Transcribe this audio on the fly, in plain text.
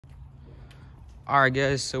All right,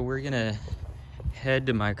 guys, so we're gonna head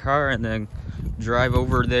to my car and then drive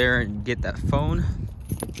over there and get that phone.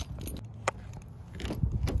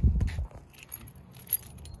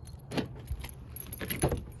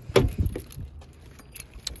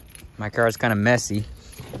 My car is kind of messy.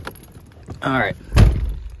 All right.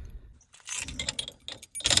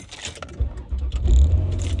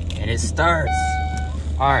 And it starts.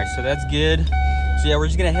 All right, so that's good. So yeah, we're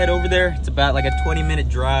just gonna head over there. It's about like a 20-minute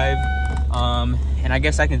drive. And I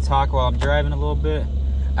guess I can talk while I'm driving a little bit.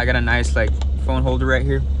 I got a nice like phone holder right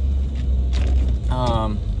here.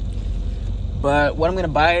 But what I'm gonna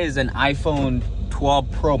buy is an iPhone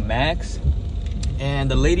 12 Pro Max.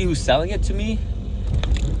 And the lady who's selling it to me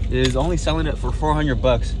is only selling it for 400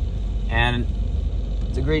 bucks. And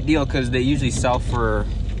it's a great deal because they usually sell for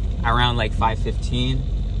around like 515.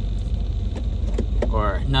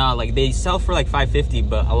 Or no, like they sell for like 550,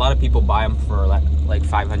 but a lot of people buy them for like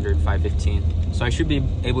 500, 515. So I should be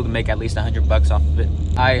able to make at least 100 bucks off of it.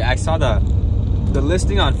 I saw the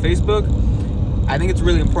listing on Facebook. I think it's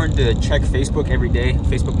really important to check Facebook every day,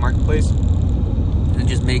 Facebook Marketplace, and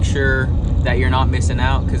just make sure that you're not missing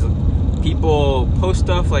out, because people post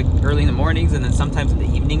stuff like early in the mornings and then sometimes in the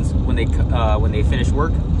evenings when they finish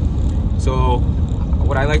work. So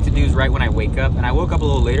what I like to do is right when I wake up, and I woke up a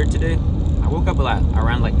little later today. I woke up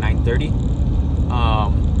around like 9:30,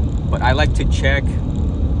 but I like to check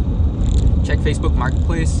Facebook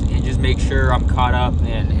Marketplace and just make sure I'm caught up,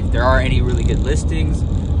 and if there are any really good listings,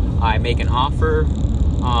 I make an offer.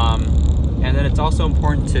 And then it's also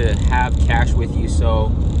important to have cash with you,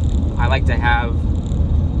 so I like to have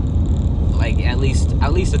like at least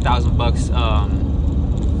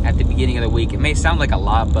 $1,000 at the beginning of the week. It may sound like a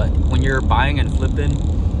lot, but when you're buying and flipping,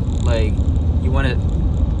 like, you want to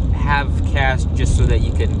have cash just so that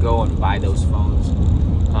you can go and buy those phones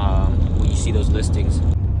when you see those listings.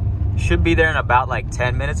 Should be there in about like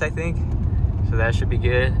 10 minutes, I think. So that should be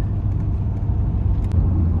good.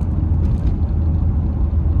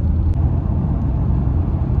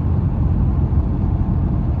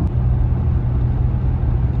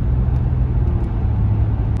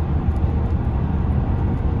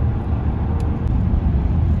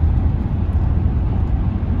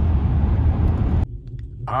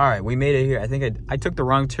 All right, we made it here. I think I took the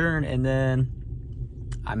wrong turn and then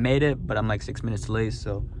I made it, but I'm like 6 minutes late,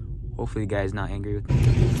 so hopefully the guy's not angry with me.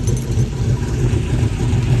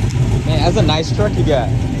 Man, that's a nice truck you got.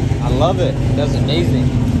 I love it. That's amazing.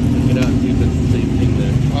 Check it out, see if it's the same thing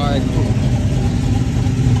there. All right, cool.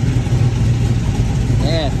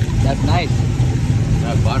 Man, that's nice.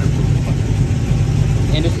 I bought it for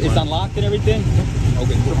And it's unlocked and everything?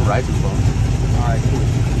 Okay, cool. a Verizon phone. All right, cool.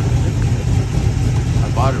 I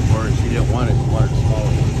bought it for her. She didn't want it. She wanted a small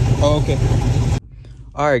one. Oh, okay.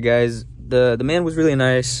 All right, guys. The man was really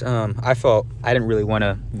nice. I felt I didn't really want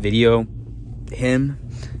to video him.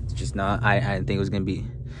 It's just not. I didn't think it was gonna be.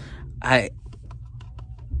 I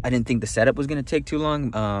didn't think the setup was gonna take too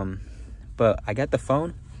long. But I got the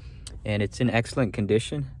phone, and it's in excellent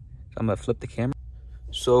condition. So I'm gonna flip the camera.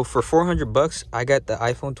 So for 400 bucks, I got the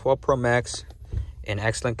iPhone 12 Pro Max in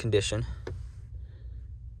excellent condition.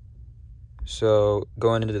 So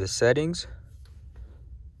going into the settings,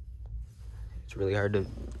 it's really hard to,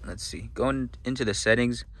 let's see, going into the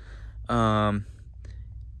settings, it's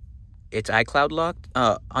iCloud locked,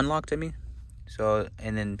 unlocked, I mean. So,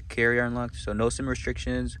 and then carrier unlocked, so no SIM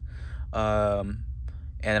restrictions. And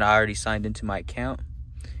then I already signed into my account,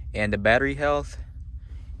 and the battery health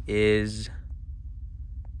is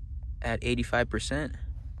at 85%.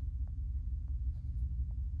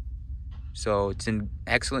 So it's in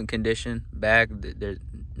excellent condition. There's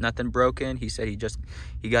nothing broken. He said he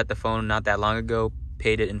got the phone not that long ago,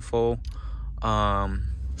 paid it in full. And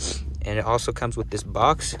it also comes with this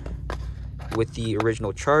box with the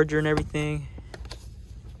original charger and everything.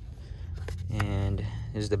 And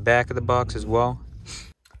there's the back of the box as well.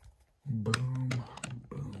 Boom, boom,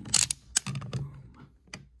 boom.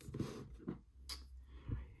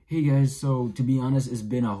 Hey guys, so to be honest, it's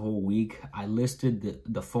been a whole week. I listed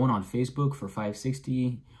the phone on Facebook for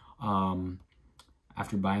 $560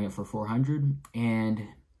 after buying it for $400, and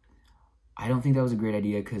I don't think that was a great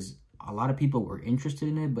idea because a lot of people were interested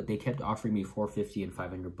in it, but they kept offering me $450 and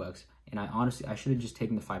 500 bucks. And I should have just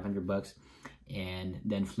taken the 500 bucks and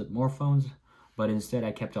then flipped more phones, but instead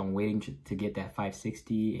I kept on waiting to get that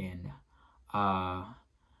 560, and I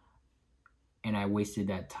wasted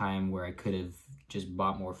that time where I could have just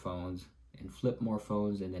bought more phones and flipped more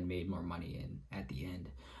phones and then made more money at the end.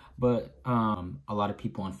 But a lot of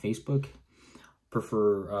people on Facebook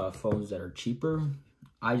prefer phones that are cheaper.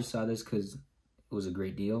 I just saw this because it was a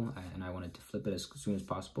great deal and I wanted to flip it as soon as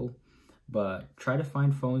possible. but try to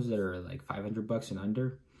find phones that are like 500 bucks and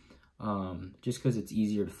under, just because it's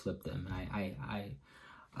easier to flip them.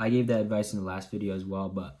 I gave that advice in the last video as well,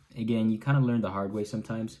 but again, you kind of learn the hard way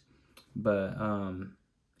sometimes. But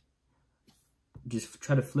just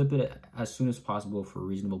try to flip it as soon as possible for a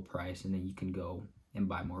reasonable price, and then you can go and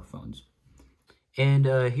buy more phones. And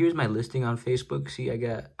here's my listing on Facebook. See, I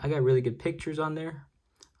got really good pictures on there.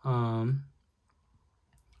 So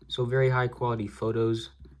very high quality photos,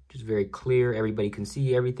 just very clear. Everybody can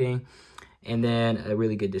see everything. And then a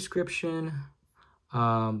really good description.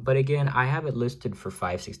 But again, I have it listed for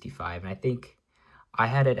 $565, and I think I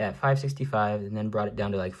had it at $565 and then brought it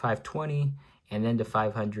down to like $520 and then to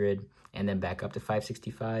 $500 and then back up to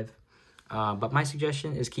 $565. But my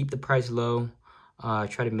suggestion is keep the price low.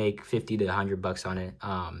 Try to make 50 to 100 bucks on it,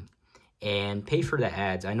 and pay for the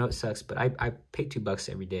ads. I know it sucks, but I pay $2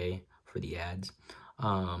 every day for the ads,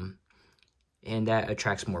 and that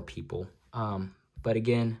attracts more people. But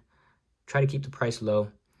again, try to keep the price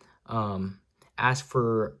low. Ask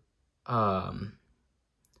for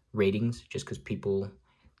ratings, just because people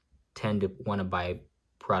tend to want to buy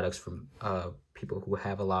products from people who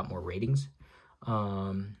have a lot more ratings,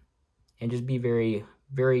 and just be very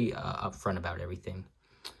upfront about everything.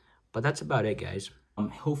 But that's about it, guys.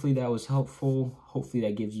 Hopefully that was helpful. Hopefully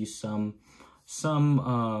that gives you some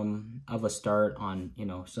of a start on, you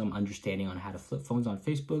know, some understanding on how to flip phones on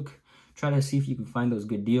Facebook. Try to see if you can find those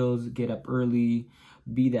good deals. Get up early.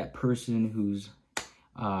 Be that person who's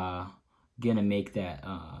gonna make that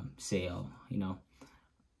sale, you know.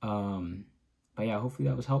 But yeah, hopefully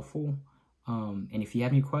that was helpful. And if you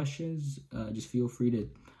have any questions, just feel free to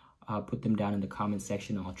put them down in the comment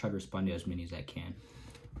section, and I'll try to respond to as many as I can.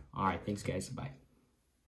 All right, thanks guys, bye.